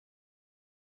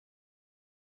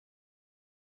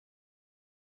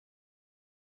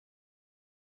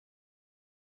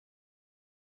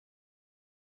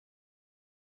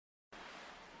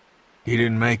He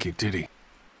didn't make it, did he?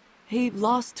 He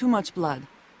lost too much blood.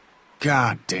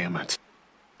 God damn it.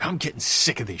 I'm getting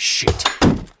sick of this shit.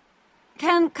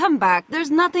 Ken, come back. There's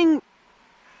nothing...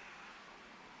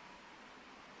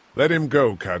 Let him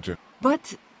go, Katja.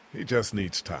 But... He just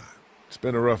needs time. It's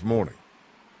been a rough morning.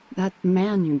 that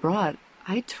man you brought,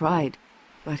 I tried,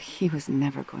 but he was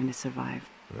never going to survive.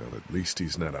 Well, at least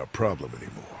he's not our problem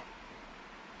anymore.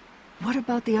 What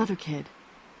about the other kid?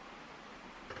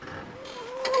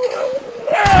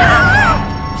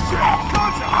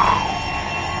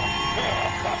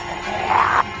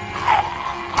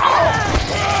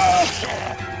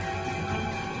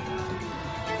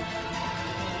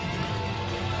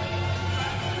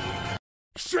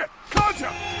 Shit!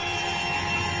 Contact!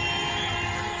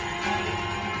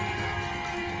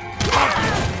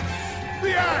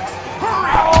 The axe!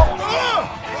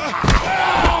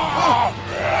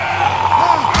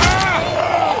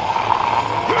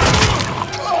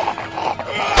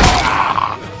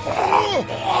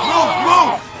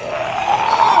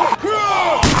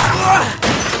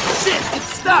 Shit,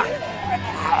 it's stuck!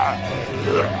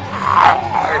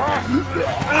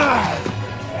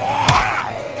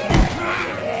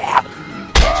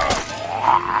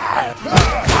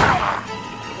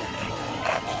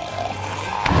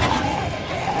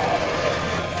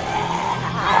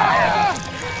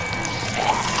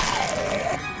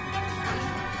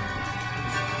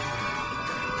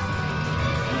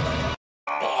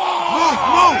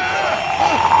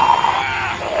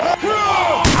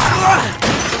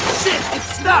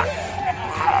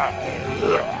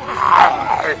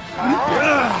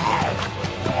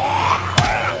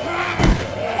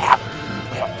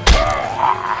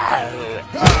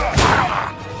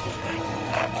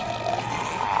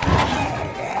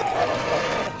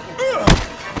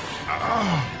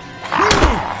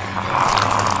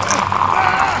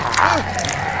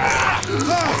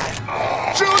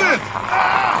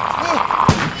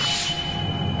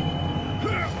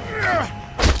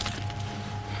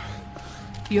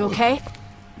 You okay?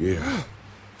 Yeah,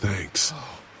 thanks.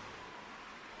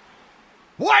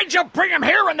 Why'd you bring him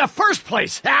here in the first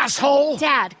place, asshole?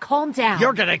 Dad, calm down.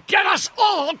 You're gonna get us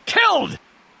all killed!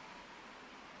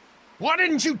 Why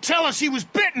didn't you tell us he was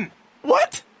bitten?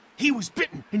 What? He was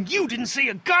bitten, and you didn't say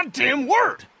a goddamn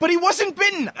word! But he wasn't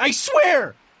bitten, I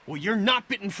swear! Well, your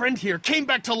not-bitten friend here came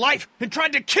back to life and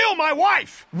tried to kill my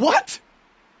wife! What?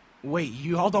 Wait,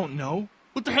 you all don't know?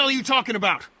 What the hell are you talking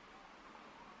about?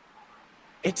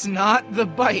 It's not the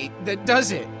bite that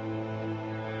does it.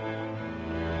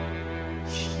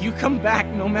 You come back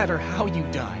no matter how you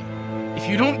die. If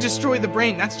you don't destroy the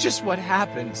brain, that's just what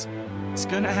happens. It's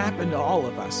gonna happen to all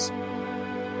of us.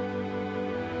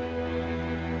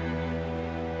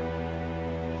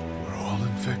 We're all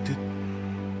infected?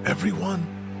 Everyone?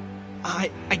 I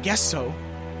guess so.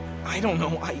 I don't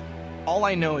know. All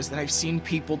I know is that I've seen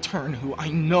people turn who I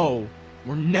know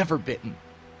were never bitten.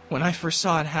 When I first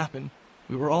saw it happen,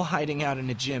 we were all hiding out in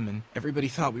a gym and everybody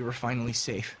thought we were finally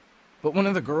safe. But one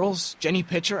of the girls, Jenny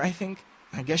Pitcher, I think,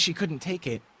 I guess she couldn't take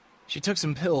it. She took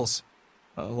some pills.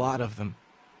 A lot of them.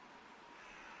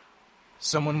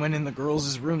 Someone went in the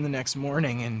girls' room the next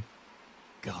morning and...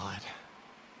 God.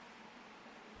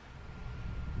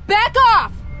 Back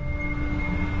off!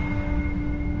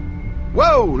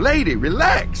 Whoa, lady,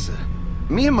 relax.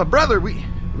 Me and my brother, we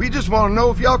just want to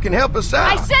know if y'all can help us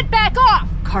out. I said back off!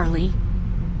 Carly.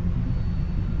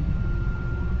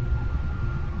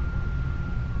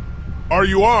 Are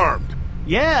you armed?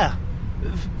 Yeah,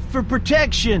 for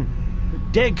protection.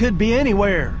 Dead could be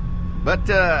anywhere. But,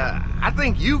 I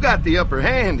think you got the upper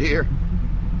hand here.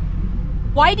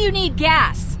 Why do you need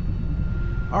gas?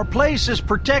 Our place is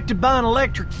protected by an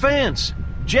electric fence.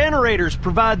 Generators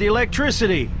provide the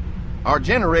electricity. Our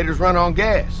generators run on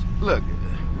gas. Look,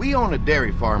 we own a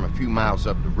dairy farm a few miles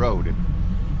up the road, and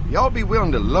if y'all be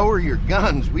willing to lower your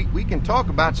guns, we can talk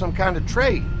about some kind of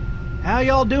trade. How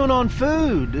y'all doing on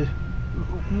food?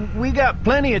 We got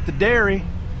plenty at the dairy.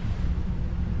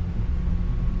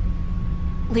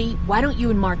 Lee, why don't you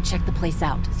and Mark check the place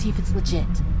out, see if it's legit?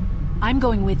 I'm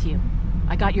going with you.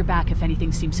 I got your back if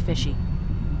anything seems fishy.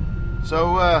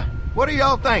 So, what are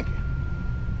y'all thinking?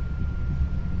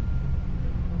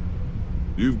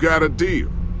 You've got a deal.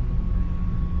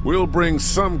 We'll bring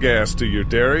some gas to your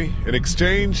dairy. In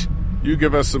exchange, you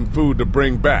give us some food to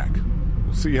bring back.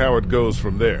 We'll see how it goes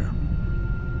from there.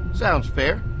 Sounds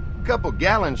fair. A couple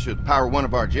gallons should power one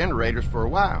of our generators for a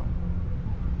while.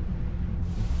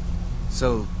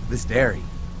 So, this dairy,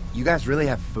 you guys really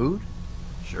have food?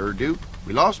 Sure do.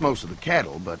 We lost most of the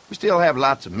cattle, but we still have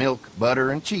lots of milk,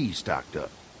 butter, and cheese stocked up.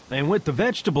 And with the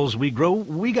vegetables we grow,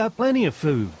 we got plenty of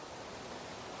food.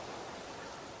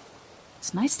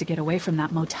 It's nice to get away from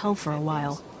that motel for a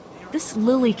while. This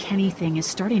Lily Kenny thing is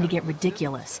starting to get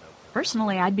ridiculous.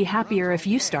 Personally, I'd be happier if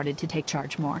you started to take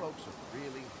charge more.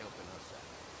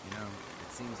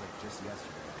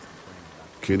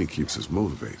 Kenny keeps us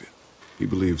motivated. He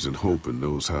believes in hope and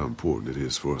knows how important it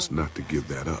is for us not to give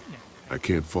that up. I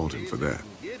can't fault him for that.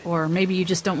 Or maybe you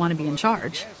just don't want to be in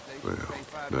charge. Well,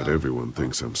 not everyone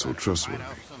thinks I'm so trustworthy.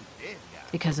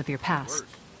 Because of your past.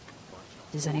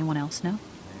 Does anyone else know?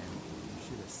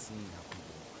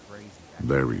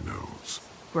 Larry knows.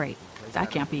 Great. That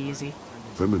can't be easy.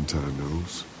 Clementine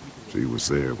knows. She was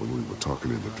there when we were talking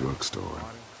in the drugstore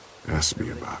and asked me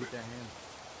about it.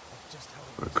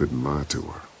 I couldn't lie to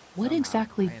her. What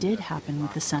exactly did happen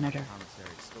with the senator?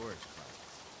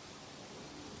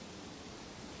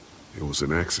 It was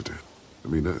an accident. I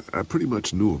mean, I pretty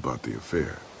much knew about the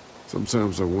affair.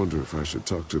 Sometimes I wonder if I should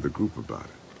talk to the group about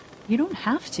it. You don't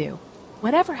have to.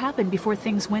 Whatever happened before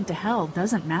things went to hell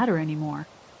doesn't matter anymore.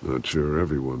 Not sure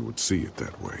everyone would see it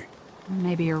that way.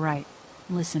 Maybe you're right.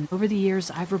 Listen, over the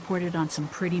years, I've reported on some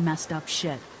pretty messed up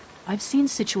shit. I've seen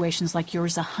situations like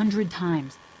yours 100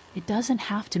 times. It doesn't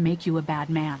have to make you a bad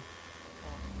man.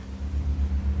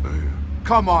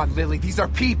 Come on, Lily, these are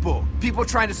people. People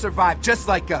trying to survive just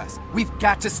like us. We've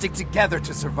got to stick together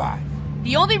to survive.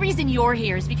 The only reason you're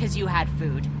here is because you had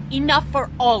food. Enough for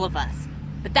all of us.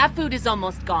 But that food is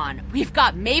almost gone. We've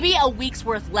got maybe a week's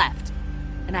worth left.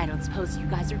 And I don't suppose you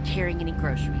guys are carrying any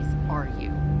groceries, are you?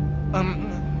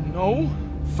 No?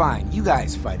 Fine, you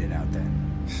guys fight it out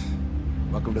then.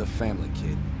 Welcome to the family,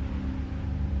 kid.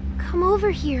 Come over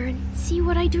here and see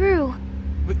what I drew.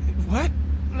 What?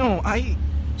 No,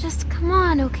 Just come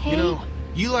on, okay? You know,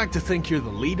 you like to think you're the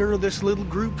leader of this little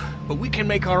group, but we can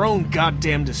make our own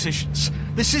goddamn decisions.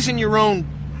 This isn't your own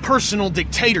personal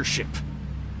dictatorship.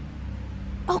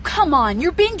 Oh, come on,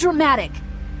 you're being dramatic.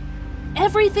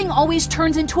 Everything always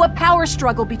turns into a power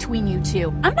struggle between you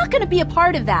two. I'm not gonna be a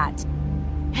part of that.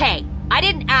 Hey, I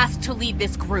didn't ask to lead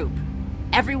this group.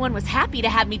 Everyone was happy to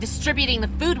have me distributing the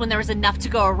food when there was enough to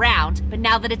go around, but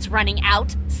now that it's running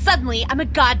out, suddenly I'm a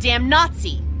goddamn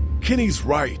Nazi. Kenny's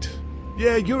right.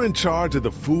 Yeah, you're in charge of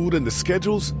the food and the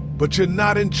schedules, but you're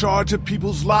not in charge of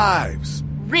people's lives.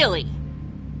 Really?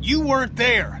 You weren't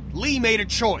there. Lee made a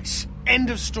choice. End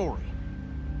of story.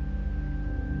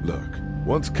 Look,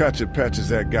 once Katja patches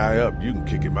that guy up, you can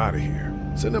kick him out of here.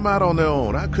 Send them out on their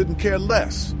own. I couldn't care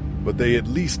less. But they at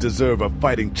least deserve a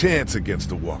fighting chance against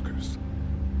the walkers.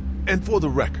 And for the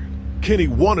record, Kenny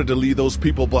wanted to leave those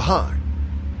people behind.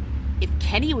 If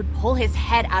Kenny would pull his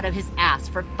head out of his ass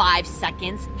for 5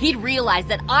 seconds, he'd realize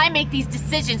that I make these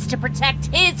decisions to protect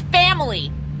his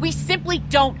family. We simply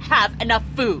don't have enough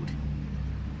food.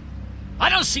 I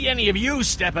don't see any of you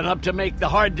stepping up to make the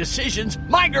hard decisions.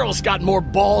 My girl's got more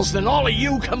balls than all of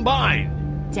you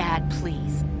combined. Dad,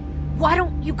 please. Why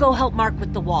don't you go help Mark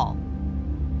with the wall?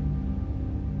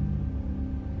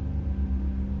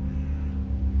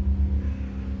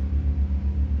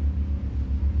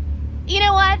 You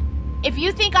know what? If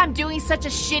you think I'm doing such a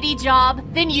shitty job,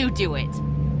 then you do it.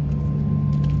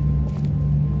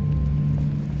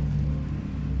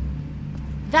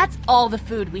 That's all the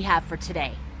food we have for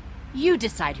today. You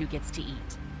decide who gets to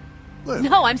eat. Well,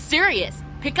 No, I'm serious.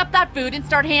 Pick up that food and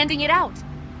start handing it out.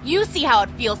 You see how it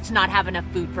feels to not have enough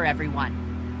food for everyone.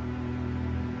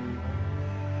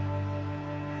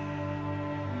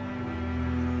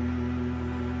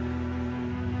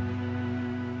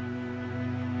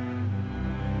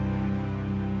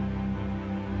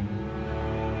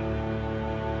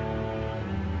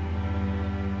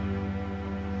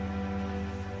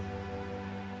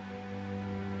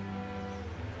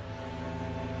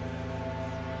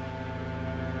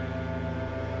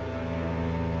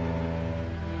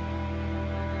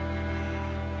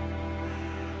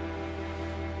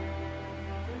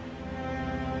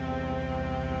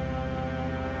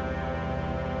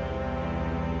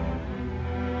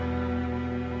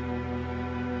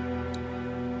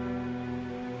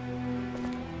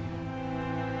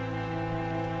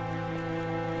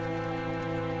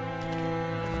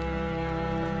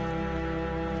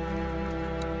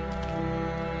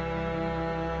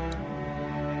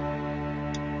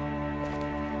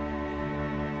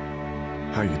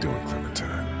 How you doing,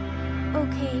 Clementine?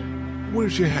 Okay.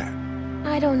 Where's your hat?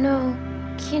 I don't know.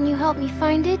 Can you help me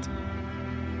find it?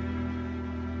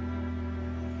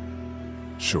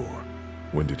 Sure.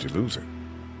 When did you lose it?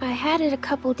 I had it a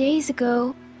couple days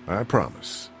ago. I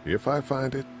promise. If I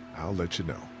find it, I'll let you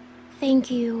know.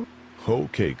 Thank you.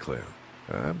 Okay, Clem.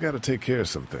 I've got to take care of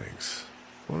some things.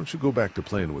 Why don't you go back to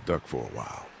playing with Duck for a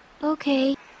while?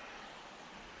 Okay.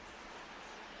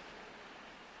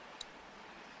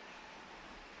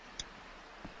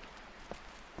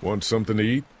 Want something to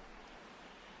eat?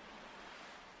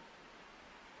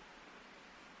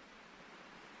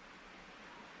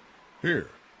 Here.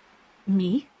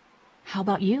 Me? How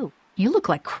about you? You look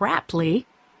like crap, Lee.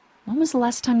 When was the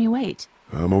last time you ate?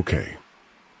 I'm okay.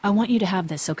 I want you to have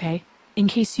this, okay? In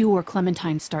case you or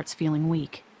Clementine starts feeling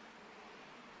weak.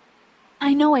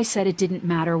 I know I said it didn't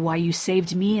matter why you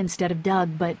saved me instead of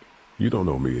Doug, but... You don't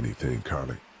owe me anything,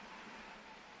 Carly.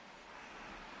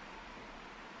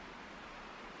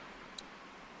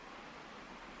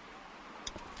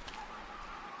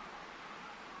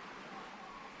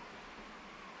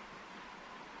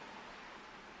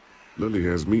 Lily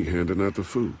has me handing out the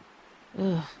food.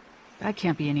 Ugh, that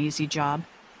can't be an easy job.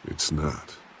 It's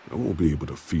not. I won't be able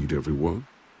to feed everyone.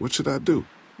 What should I do?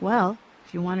 Well,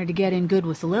 if you wanted to get in good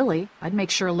with Lily, I'd make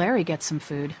sure Larry gets some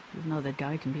food, even though that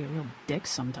guy can be a real dick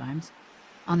sometimes.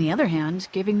 On the other hand,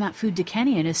 giving that food to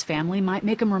Kenny and his family might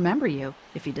make him remember you,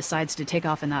 if he decides to take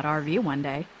off in that RV one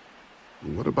day.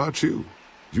 What about you?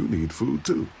 You need food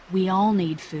too. We all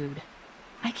need food.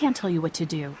 I can't tell you what to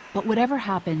do, but whatever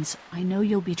happens, I know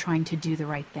you'll be trying to do the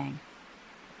right thing.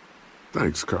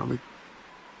 Thanks, Carly.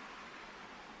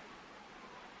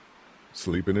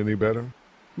 Sleeping any better?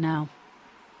 No.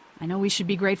 I know we should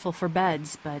be grateful for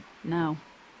beds, but no,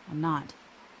 I'm not.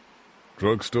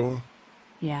 Drugstore?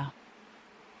 Yeah.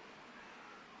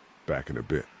 Back in a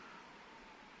bit.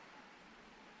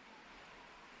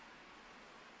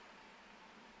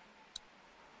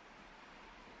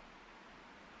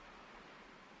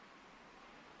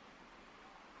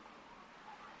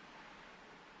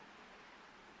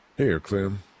 Here,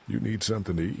 Clem. You need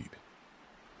something to eat.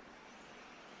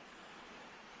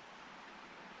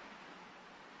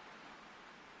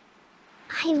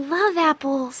 I love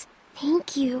apples.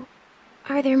 Thank you.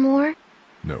 Are there more?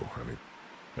 No, honey.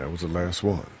 That was the last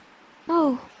one.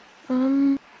 Oh,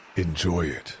 Enjoy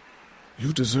it.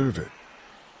 You deserve it.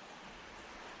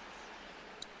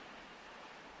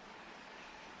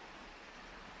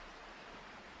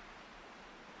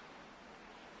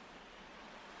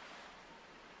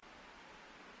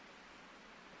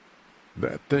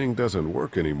 That thing doesn't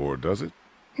work anymore, does it?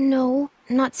 no,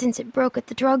 not since it broke at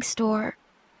the drugstore.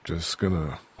 Just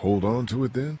gonna hold on to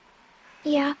it then?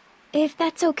 Yeah, if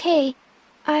that's okay.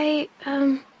 I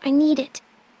need it.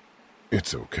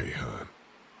 It's okay, hon.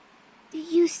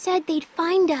 You said they'd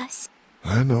find us.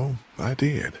 I know, I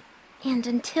did. And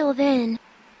until then...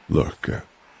 Look,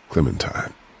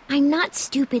 Clementine. I'm not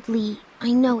stupid, Lee.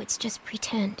 I know it's just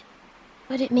pretend.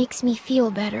 But it makes me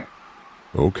feel better.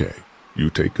 Okay, you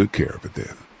take good care of it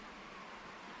then.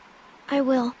 I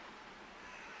will.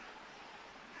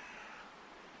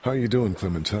 How you doing,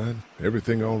 Clementine?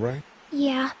 Everything all right?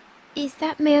 Yeah. Is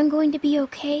that man going to be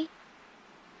okay?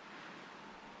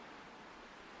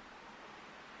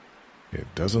 It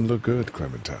doesn't look good,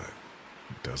 Clementine.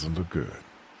 It doesn't look good.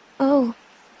 Oh,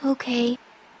 okay.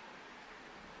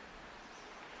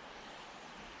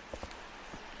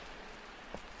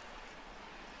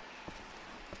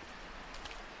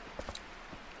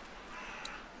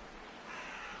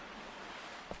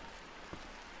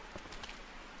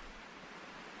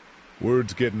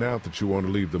 Word's getting out that you want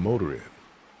to leave the motor in.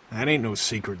 That ain't no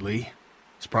secret, Lee.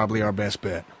 It's probably our best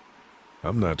bet.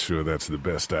 I'm not sure that's the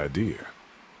best idea.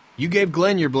 You gave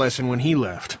Glenn your blessing when he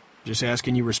left. Just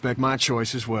asking you respect my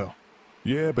choice as well.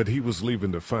 Yeah, but he was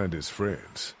leaving to find his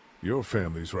friends. Your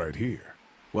family's right here.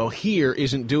 Well, here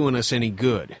isn't doing us any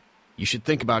good. You should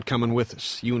think about coming with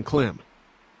us, you and Clem.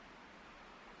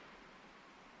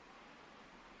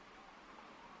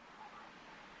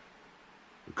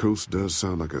 The coast does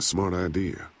sound like a smart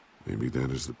idea. Maybe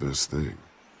that is the best thing.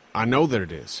 I know that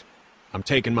it is. I'm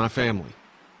taking my family.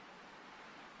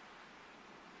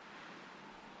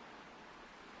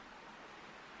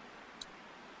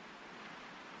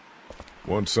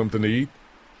 Want something to eat?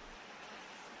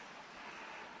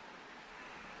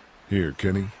 Here,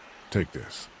 Kenny. Take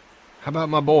this. How about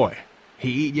my boy? He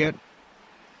eat yet?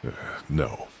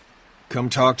 No. Come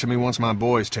talk to me once my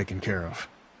boy's taken care of.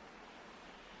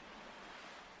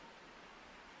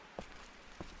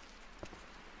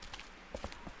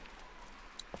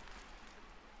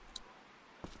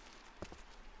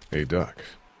 Hey, Doc.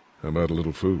 How about a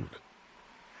little food?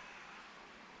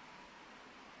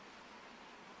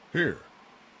 Here.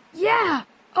 Yeah!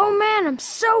 Oh man, I'm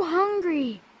so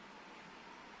hungry!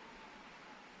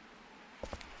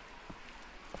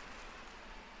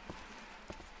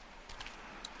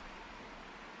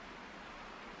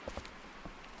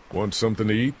 Want something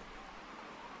to eat?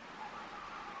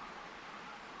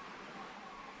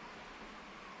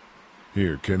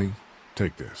 Here, Kenny.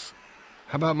 Take this.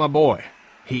 How about my boy?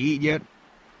 He eat yet?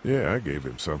 Yeah, I gave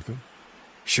him something.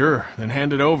 Sure, then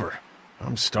hand it over.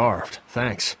 I'm starved,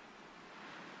 thanks.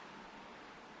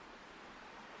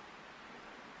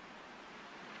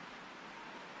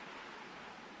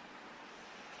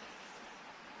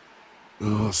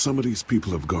 Some of these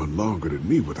people have gone longer than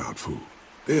me without food.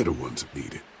 They're the ones that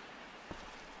need it.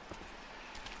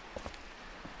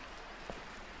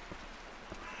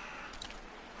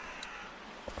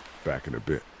 Back in a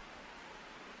bit.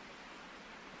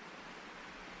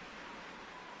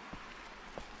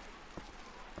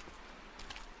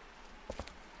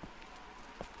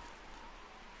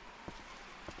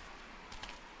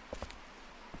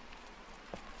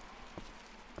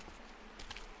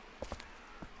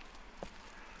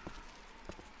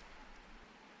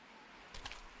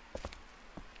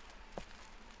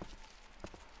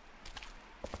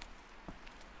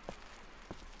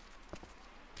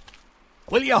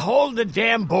 Will you hold the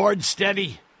damn board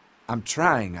steady? I'm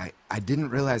trying. I didn't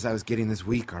realize I was getting this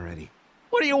weak already.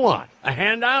 What do you want? A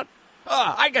handout?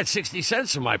 Oh, I got 60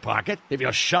 cents in my pocket, if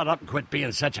you'll shut up and quit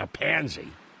being such a pansy.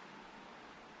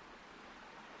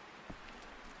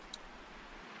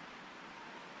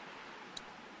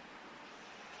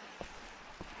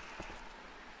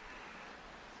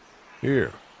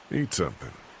 Here, eat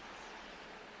something.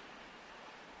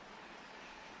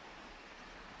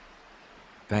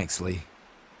 Thanks, Lee.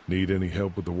 Need any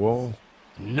help with the wall?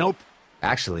 Nope.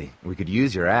 Actually, we could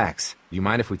use your axe. Do you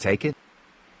mind if we take it?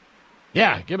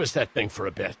 Yeah, give us that thing for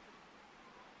a bit.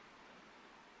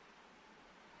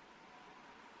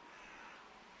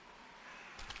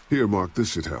 Here, Mark,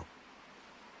 this should help.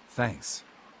 Thanks.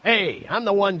 Hey, I'm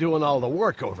the one doing all the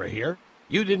work over here.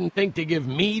 You didn't think to give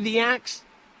me the axe?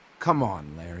 Come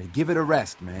on, Larry. Give it a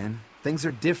rest, man. Things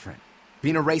are different.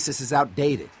 Being a racist is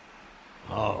outdated.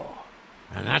 Oh,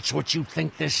 and that's what you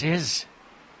think this is?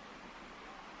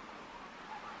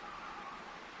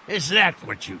 Is that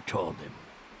what you told him?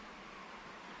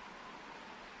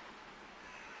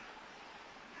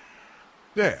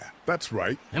 Yeah, that's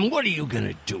right. And what are you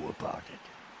gonna do about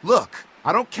it? Look,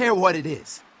 I don't care what it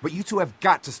is, but you two have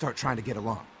got to start trying to get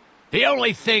along. The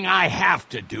only thing I have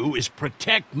to do is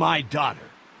protect my daughter.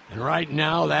 And right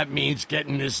now, that means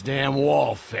getting this damn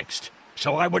wall fixed.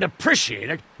 So I would appreciate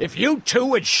it if you two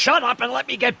would shut up and let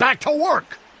me get back to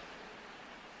work.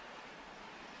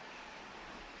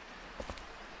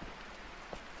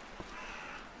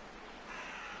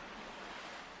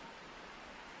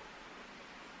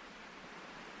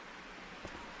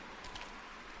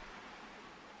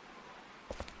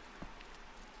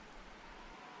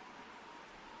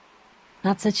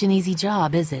 Not such an easy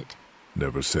job, is it?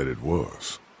 Never said it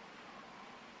was.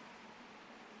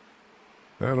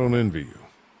 I don't envy you.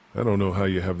 I don't know how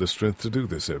you have the strength to do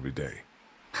this every day.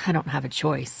 I don't have a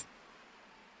choice.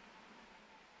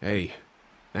 Hey,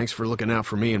 thanks for looking out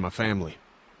for me and my family.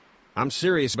 I'm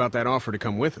serious about that offer to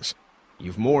come with us.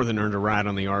 You've more than earned a ride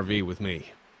on the RV with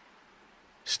me.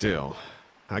 Still,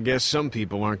 I guess some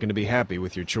people aren't going to be happy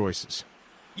with your choices.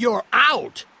 You're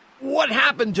out! What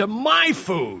happened to my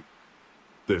food?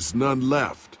 There's none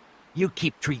left. You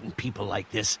keep treating people like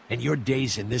this, and your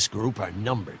days in this group are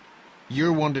numbered.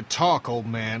 You're one to talk, old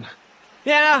man.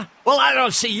 Yeah? Well, I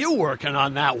don't see you working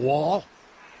on that wall.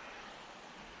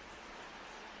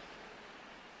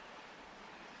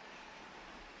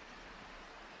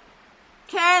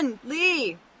 Ken,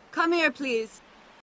 Lee, come here, please.